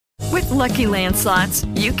Lucky Land Slots,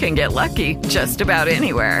 you can get lucky just about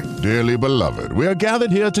anywhere. Dearly beloved, we are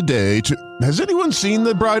gathered here today to... Has anyone seen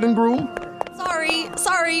the bride and groom?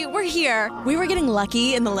 Sorry, we're here. We were getting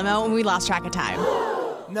lucky in the limo and we lost track of time.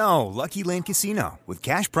 No, Lucky Land Casino, with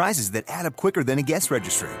cash prizes that add up quicker than a guest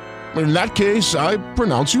registry. In that case, I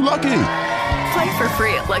pronounce you lucky. Play for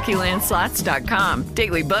free at LuckyLandSlots.com.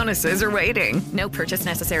 Daily bonuses are waiting. No purchase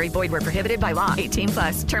necessary. Void where prohibited by law.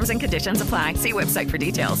 18+. Terms and conditions apply. See website for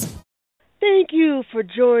details. Thank you for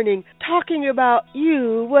joining Talking About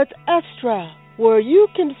You with ESTRA, where you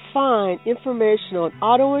can find information on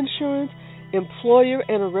auto insurance, employer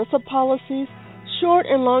and ERISA policies, short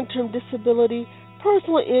and long-term disability,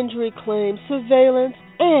 personal injury claims, surveillance,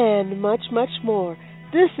 and much, much more.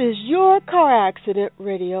 This is your car accident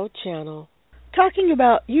radio channel. Talking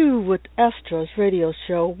About You with ESTRA's radio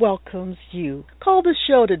show welcomes you. Call the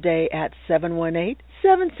show today at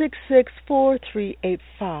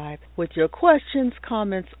 718-766-4385 with your questions,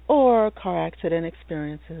 comments, or car accident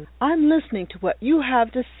experiences. I'm listening to what you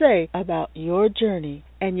have to say about your journey,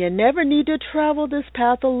 and you never need to travel this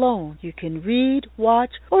path alone. You can read,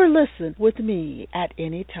 watch, or listen with me at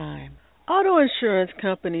any time. Auto insurance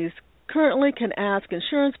companies currently can ask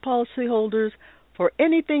insurance policyholders for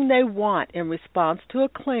anything they want in response to a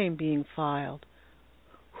claim being filed.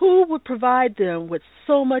 Who would provide them with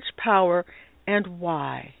so much power and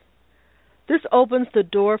why? This opens the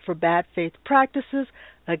door for bad faith practices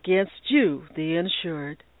against you, the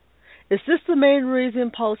insured. Is this the main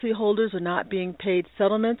reason policyholders are not being paid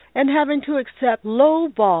settlements and having to accept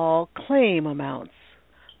low-ball claim amounts?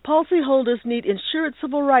 Policyholders need insured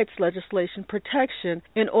civil rights legislation protection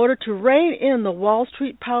in order to rein in the Wall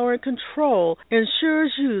Street power and control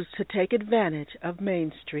insurers use to take advantage of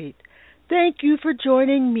Main Street. Thank you for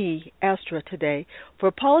joining me, ESTRA, today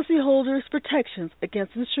for Policyholders Protections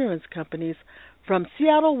Against Insurance Companies from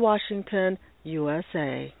Seattle, Washington,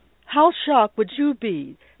 USA. How shocked would you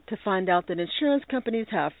be to find out that insurance companies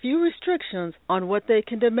have few restrictions on what they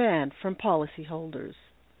can demand from policyholders?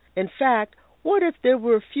 In fact, what if there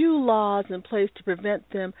were few laws in place to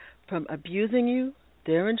prevent them from abusing you,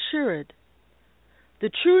 their insured?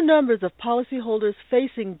 The true numbers of policyholders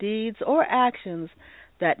facing deeds or actions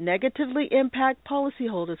that negatively impact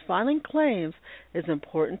policyholders filing claims is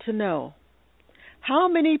important to know. How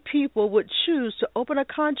many people would choose to open a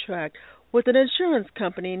contract with an insurance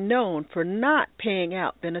company known for not paying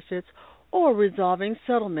out benefits or resolving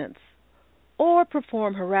settlements, or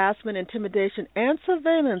perform harassment, intimidation, and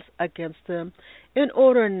surveillance against them in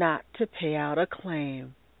order not to pay out a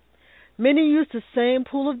claim? Many use the same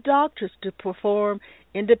pool of doctors to perform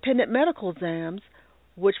independent medical exams,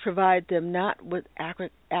 which provide them not with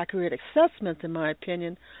accurate assessments, in my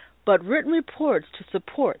opinion, but written reports to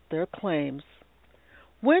support their claims.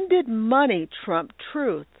 When did money trump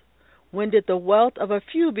truth? When did the wealth of a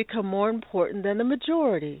few become more important than the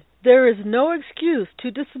majority? There is no excuse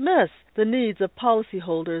to dismiss the needs of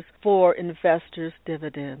policyholders for investors'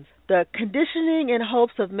 dividends. The conditioning in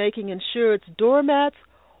hopes of making insureds doormats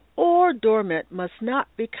or dormant must not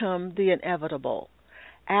become the inevitable.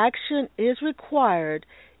 Action is required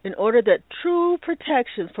in order that true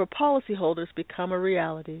protections for policyholders become a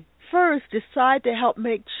reality. First, decide to help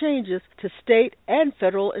make changes to state and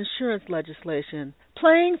federal insurance legislation.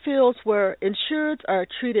 Playing fields where insureds are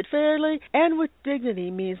treated fairly and with dignity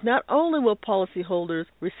means not only will policyholders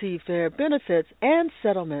receive fair benefits and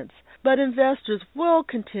settlements, but investors will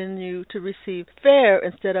continue to receive fair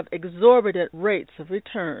instead of exorbitant rates of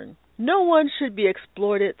return. No one should be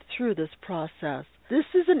exploited through this process. This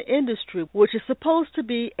is an industry which is supposed to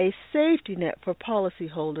be a safety net for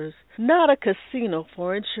policyholders, not a casino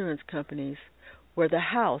for insurance companies, where the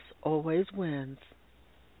house always wins.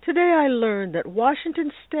 Today I learned that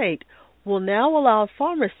Washington State will now allow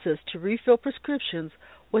pharmacists to refill prescriptions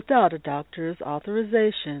without a doctor's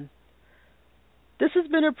authorization. This has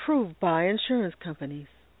been approved by insurance companies.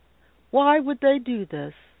 Why would they do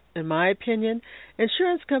this? In my opinion,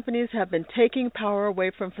 insurance companies have been taking power away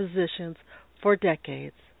from physicians for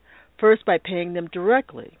decades, first by paying them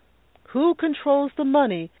directly. Who controls the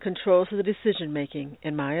money controls the decision-making,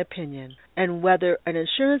 in my opinion, and whether an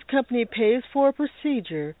insurance company pays for a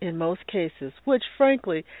procedure in most cases, which,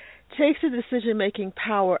 frankly, takes the decision-making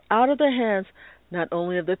power out of the hands not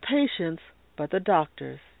only of the patients, but the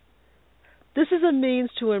doctors. This is a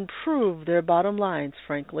means to improve their bottom lines,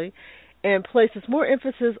 frankly, and places more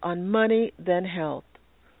emphasis on money than health.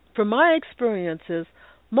 From my experiences,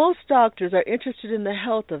 most doctors are interested in the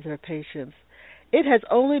health of their patients. It has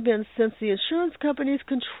only been since the insurance companies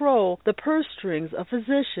control the purse strings of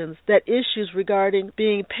physicians that issues regarding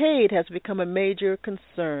being paid has become a major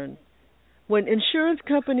concern. When insurance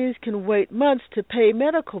companies can wait months to pay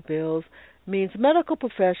medical bills, means medical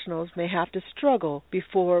professionals may have to struggle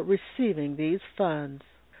before receiving these funds.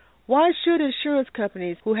 Why should insurance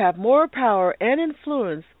companies who have more power and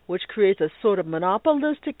influence, which creates a sort of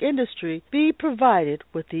monopolistic industry, be provided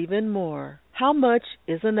with even more? How much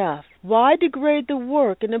is enough? Why degrade the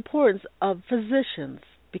work and importance of physicians?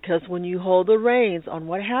 Because when you hold the reins on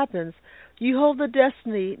what happens, you hold the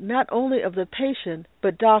destiny not only of the patient,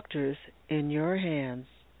 but doctors in your hands.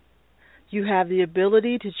 You have the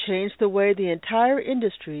ability to change the way the entire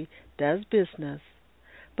industry does business.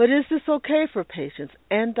 But is this okay for patients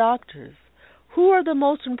and doctors? Who are the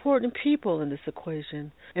most important people in this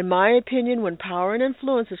equation? In my opinion, when power and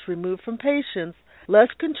influence is removed from patients, less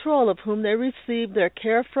control of whom they receive their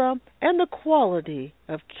care from, and the quality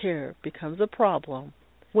of care becomes a problem.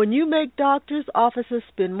 When you make doctors' offices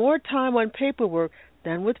spend more time on paperwork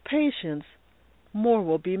than with patients, more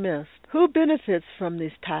will be missed. Who benefits from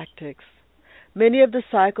these tactics? Many of the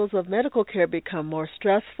cycles of medical care become more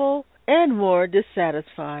stressful and more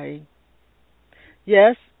dissatisfying.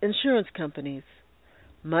 Yes, insurance companies.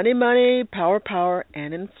 Money, money, power, power,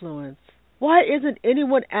 and influence. Why isn't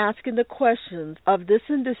anyone asking the questions of this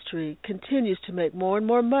industry continues to make more and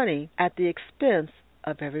more money at the expense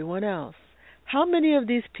of everyone else? How many of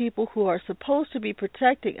these people who are supposed to be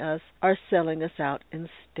protecting us are selling us out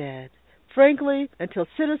instead? Frankly, until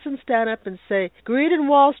citizens stand up and say, greed in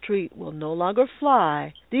Wall Street will no longer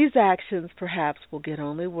fly, these actions perhaps will get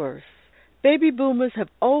only worse. Baby boomers have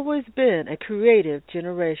always been a creative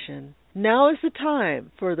generation. Now is the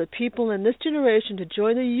time for the people in this generation to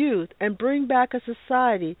join the youth and bring back a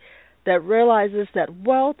society that realizes that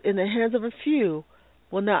wealth in the hands of a few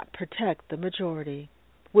will not protect the majority,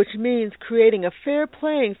 which means creating a fair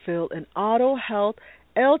playing field in auto, health,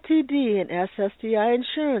 LTD, and SSDI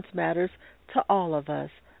insurance matters to all of us,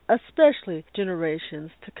 especially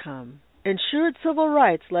generations to come. Insured civil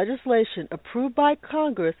rights legislation approved by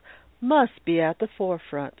Congress must be at the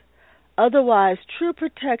forefront. Otherwise, true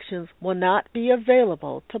protections will not be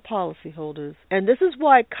available to policyholders. And this is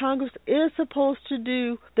why Congress is supposed to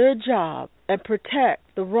do their job and protect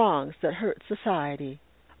the wrongs that hurt society.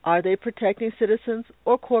 Are they protecting citizens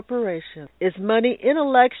or corporations? Is money in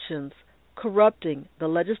elections corrupting the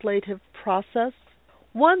legislative process?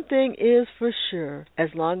 One thing is for sure, as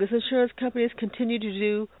long as insurance companies continue to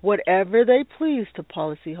do whatever they please to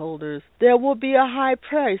policyholders, there will be a high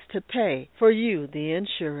price to pay for you, the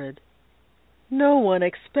insured. No one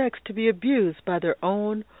expects to be abused by their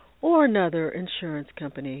own or another insurance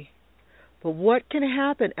company. But what can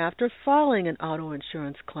happen after filing an auto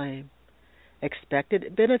insurance claim?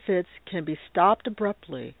 Expected benefits can be stopped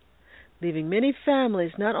abruptly, leaving many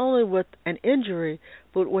families not only with an injury,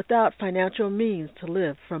 but without financial means to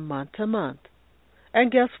live from month to month.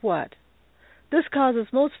 And guess what? This causes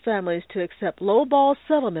most families to accept low-ball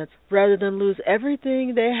settlements rather than lose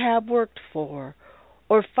everything they have worked for,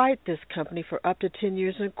 or fight this company for up to 10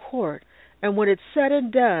 years in court. And when it's said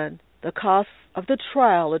and done, the costs of the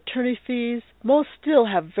trial, attorney fees, most still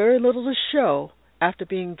have very little to show after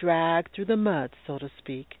being dragged through the mud, so to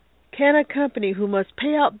speak. Can a company who must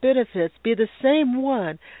pay out benefits be the same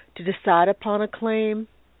one to decide upon a claim?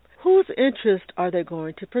 Whose interest are they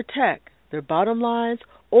going to protect, their bottom lines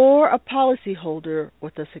or a policyholder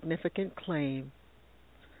with a significant claim?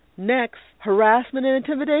 Next, harassment and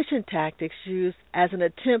intimidation tactics used as an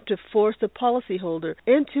attempt to force the policyholder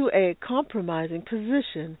into a compromising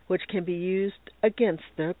position which can be used against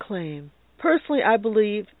their claim. Personally, I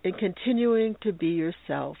believe in continuing to be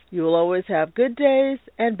yourself. You will always have good days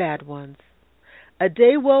and bad ones. A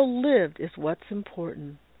day well lived is what's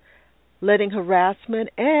important. Letting harassment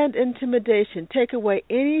and intimidation take away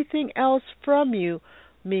anything else from you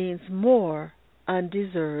means more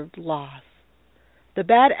undeserved loss. The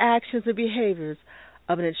bad actions and behaviors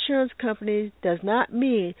of an insurance company does not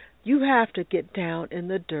mean you have to get down in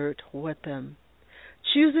the dirt with them.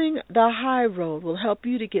 Choosing the high road will help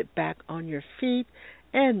you to get back on your feet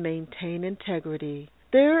and maintain integrity.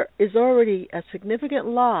 There is already a significant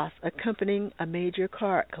loss accompanying a major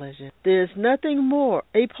car collision. There is nothing more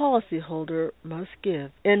a policyholder must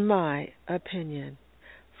give, in my opinion.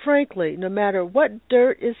 Frankly, no matter what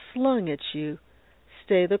dirt is slung at you,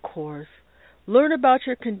 stay the course. Learn about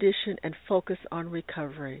your condition and focus on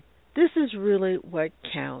recovery. This is really what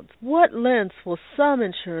counts. What lengths will some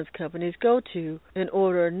insurance companies go to in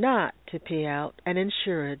order not to pay out an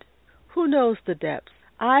insured? Who knows the depths?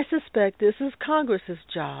 I suspect this is Congress's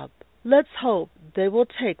job. Let's hope they will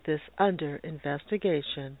take this under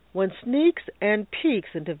investigation. When sneaks and peeks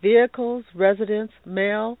into vehicles, residents,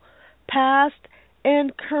 mail, past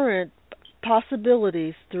and current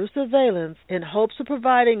possibilities through surveillance in hopes of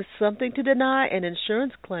providing something to deny an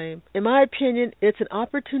insurance claim, in my opinion, it's an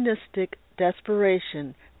opportunistic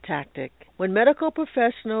desperation tactic. When medical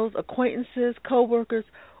professionals, acquaintances, coworkers,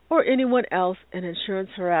 or anyone else an insurance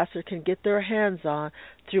harasser can get their hands on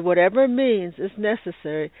through whatever means is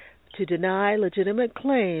necessary to deny legitimate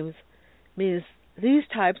claims, means these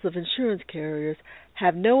types of insurance carriers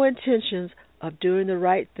have no intentions of doing the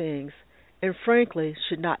right things and frankly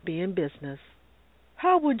should not be in business.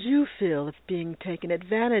 How would you feel if being taken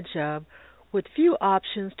advantage of with few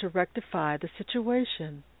options to rectify the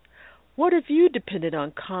situation? What if you depended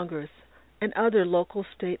on Congress and other local,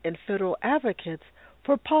 state, and federal advocates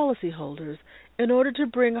for policyholders in order to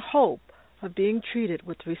bring hope of being treated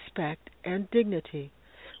with respect and dignity?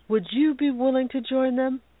 Would you be willing to join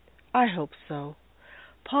them? I hope so.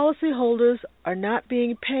 Policyholders are not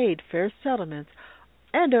being paid fair settlements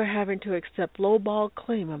and are having to accept lowball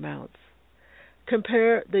claim amounts.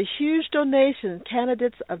 Compare the huge donation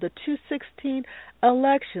candidates of the 2016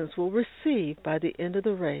 elections will receive by the end of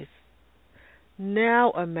the race.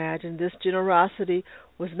 Now imagine this generosity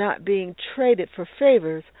was not being traded for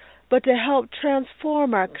favors, but to help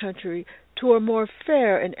transform our country to a more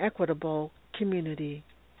fair and equitable community.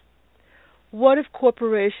 What if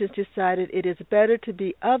corporations decided it is better to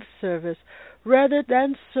be of service rather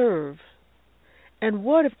than serve? And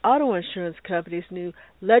what if auto insurance companies knew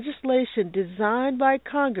legislation designed by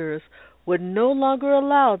Congress would no longer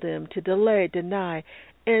allow them to delay, deny,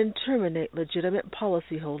 and terminate legitimate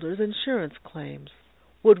policyholders' insurance claims?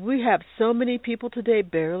 Would we have so many people today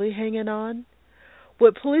barely hanging on?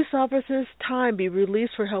 Would police officers' time be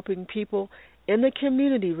released for helping people in the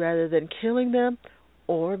community rather than killing them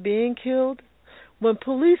or being killed? When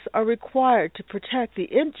police are required to protect the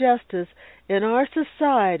injustice in our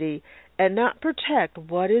society and not protect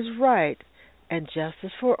what is right and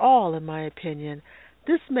justice for all, in my opinion,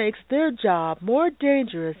 this makes their job more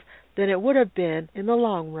dangerous than it would have been in the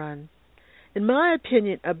long run. In my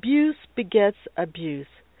opinion, abuse begets abuse.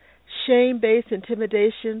 Shame-based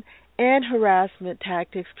intimidation and harassment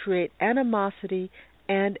tactics create animosity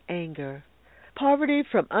and anger. Poverty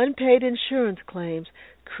from unpaid insurance claims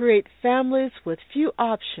create families with few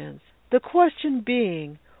options. The question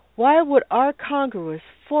being, why would our Congress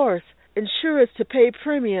force insurers to pay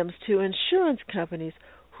premiums to insurance companies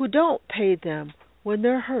who don't pay them when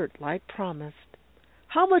they're hurt like promised?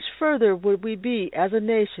 How much further would we be as a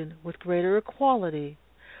nation with greater equality?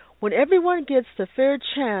 When everyone gets the fair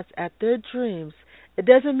chance at their dreams, it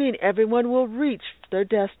doesn't mean everyone will reach their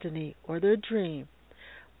destiny or their dream.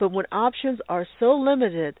 But when options are so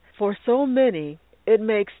limited for so many, it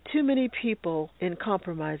makes too many people in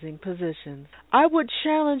compromising positions. I would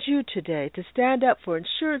challenge you today to stand up for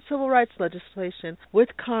insured civil rights legislation with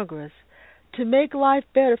Congress to make life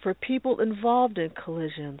better for people involved in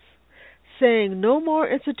collisions, saying no more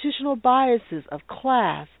institutional biases of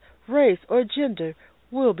class, race, or gender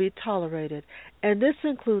will be tolerated, and this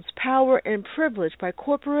includes power and privilege by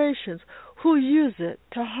corporations who use it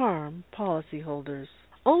to harm policyholders.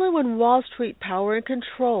 Only when Wall Street power and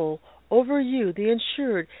control over you, the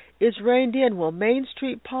insured, is reined in will Main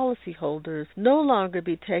Street policyholders no longer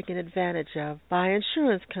be taken advantage of by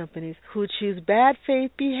insurance companies who choose bad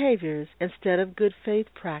faith behaviors instead of good faith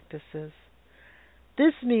practices.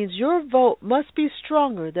 This means your vote must be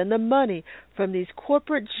stronger than the money from these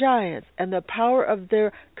corporate giants and the power of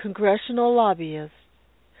their congressional lobbyists.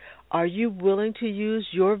 Are you willing to use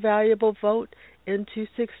your valuable vote in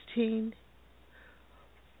 2016?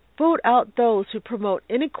 Vote out those who promote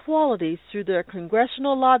inequality through their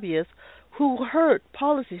congressional lobbyists who hurt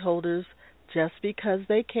policyholders just because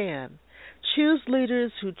they can. Choose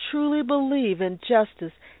leaders who truly believe in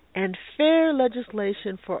justice and fair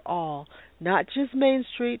legislation for all, not just Main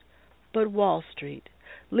Street, but Wall Street.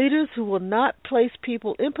 Leaders who will not place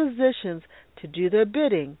people in positions to do their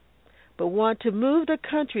bidding, but want to move the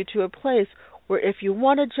country to a place where if you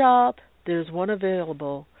want a job, there's one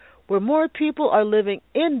available, where more people are living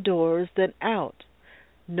indoors than out.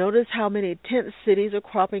 Notice how many tent cities are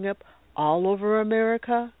cropping up all over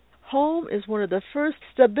America? Home is one of the first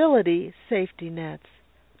stability safety nets.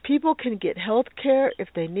 People can get health care if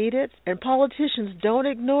they need it, and politicians don't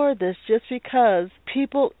ignore this just because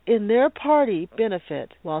people in their party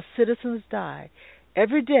benefit while citizens die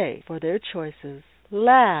every day for their choices.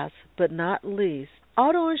 Last but not least,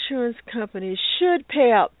 auto insurance companies should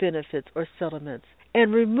pay out benefits or settlements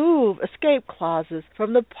and remove escape clauses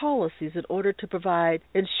from the policies in order to provide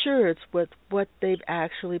insureds with what they've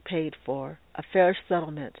actually paid for, a fair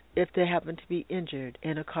settlement if they happen to be injured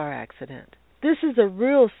in a car accident. This is a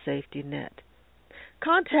real safety net.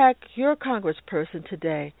 Contact your congressperson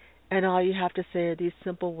today And all you have to say are these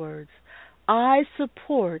simple words. I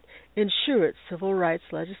support Insured civil rights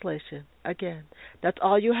legislation. Again, that's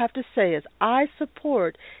all you have to say is, I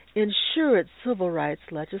support Insured civil rights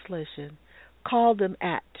legislation. Call them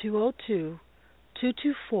at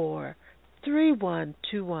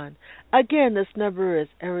 202-224-3121. Again, this number is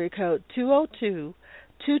area code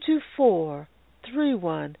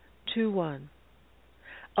 202-224-3121.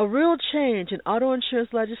 A real change in auto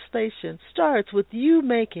insurance legislation starts with you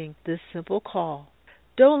making this simple call.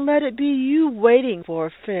 Don't let it be you waiting for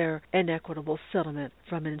a fair and equitable settlement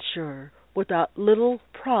from an insurer without little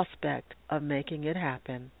prospect of making it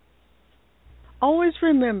happen. Always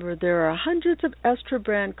remember there are hundreds of ESTRA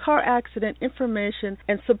brand car accident information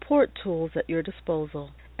and support tools at your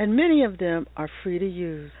disposal, and many of them are free to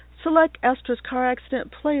use. Select ESTRA's car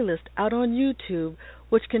accident playlist out on YouTube,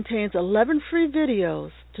 which contains 11 free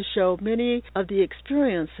videos to show many of the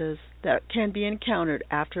experiences that can be encountered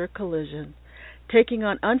after a collision. Taking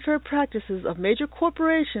on unfair practices of major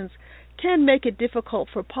corporations can make it difficult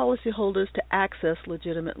for policyholders to access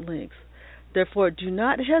legitimate links. Therefore, do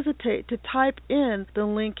not hesitate to type in the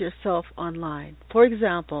link yourself online. For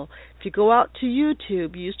example, if you go out to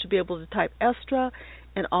YouTube, you used to be able to type ESTRA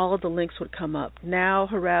and all of the links would come up. Now,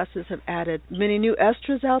 harassers have added many new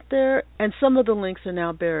ESTRAs out there, and some of the links are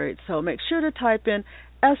now buried. So make sure to type in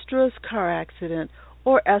ESTRA's car accident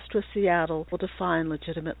or ESTRA Seattle to find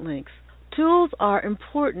legitimate links. Tools are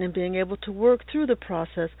important in being able to work through the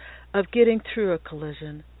process of getting through a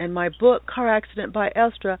collision, and my book, Car Accident by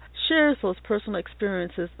ESTRA, shares those personal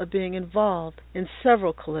experiences of being involved in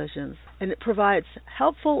several collisions, and it provides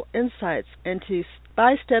helpful insights into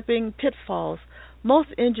by-stepping pitfalls most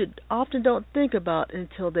injured often don't think about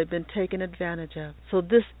until they've been taken advantage of. So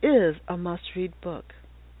this is a must-read book.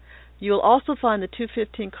 You will also find the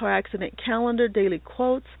 215 Car Accident Calendar Daily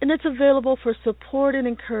Quotes, and it's available for support and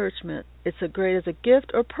encouragement. It's great as a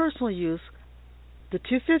gift or personal use. The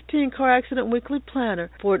 215 Car Accident Weekly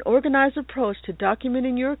Planner for an organized approach to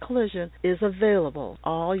documenting your collision is available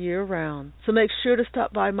all year round. So make sure to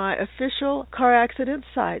stop by my official car accident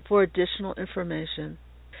site for additional information.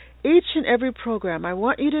 Each and every program, I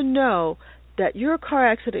want you to know that your car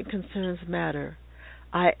accident concerns matter.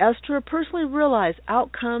 I, ESTRA, personally realize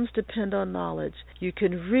outcomes depend on knowledge. You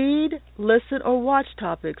can read, listen, or watch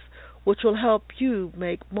topics which will help you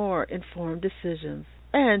make more informed decisions.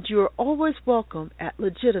 And you are always welcome at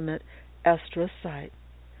legitimate ESTRA sites.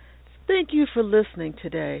 Thank you for listening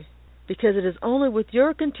today, because it is only with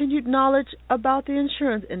your continued knowledge about the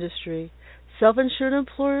insurance industry, self-insured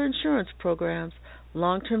employer insurance programs,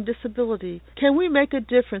 long-term disability, can we make a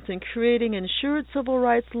difference in creating insured civil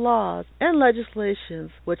rights laws and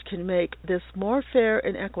legislations which can make this more fair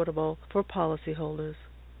and equitable for policyholders.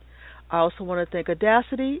 I also want to thank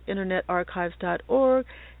Audacity, InternetArchives.org,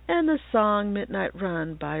 and the song Midnight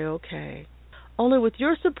Run by OK. Only with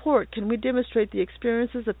your support can we demonstrate the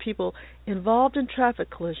experiences of people involved in traffic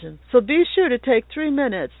collisions. So be sure to take 3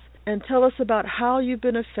 minutes and tell us about how you've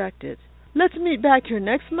been affected. Let's meet back here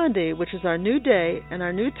next Monday, which is our new day and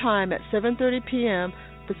our new time at 7:30 p.m.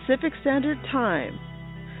 Pacific Standard Time.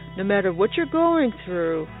 No matter what you're going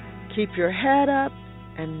through, keep your head up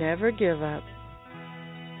and never give up.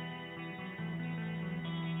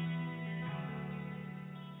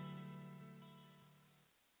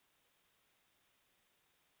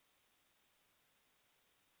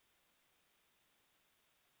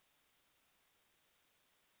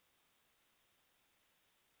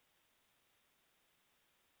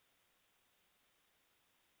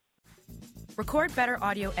 Record better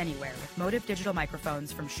audio anywhere with Motive digital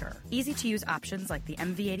microphones from Shure. Easy-to-use options like the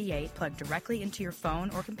MV88 plug directly into your phone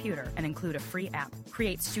or computer and include a free app.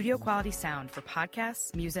 Create studio-quality sound for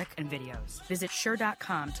podcasts, music, and videos. Visit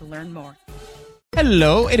Shure.com to learn more.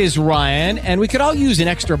 Hello, it is Ryan, and we could all use an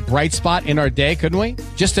extra bright spot in our day, couldn't we?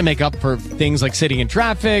 Just to make up for things like sitting in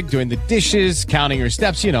traffic, doing the dishes, counting your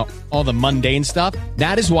steps, you know, all the mundane stuff.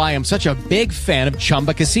 That is why I'm such a big fan of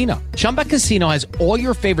Chumba Casino. Chumba Casino has all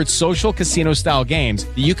your favorite social casino-style games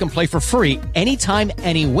that you can play for free anytime,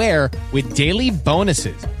 anywhere with daily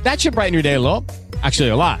bonuses. That should brighten your day a little. Actually,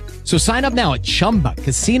 a lot. So sign up now at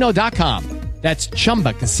ChumbaCasino.com. That's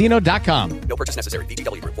ChumbaCasino.com. No purchase necessary.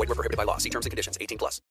 VGW Group. Void where prohibited by law. See terms and conditions. 18+.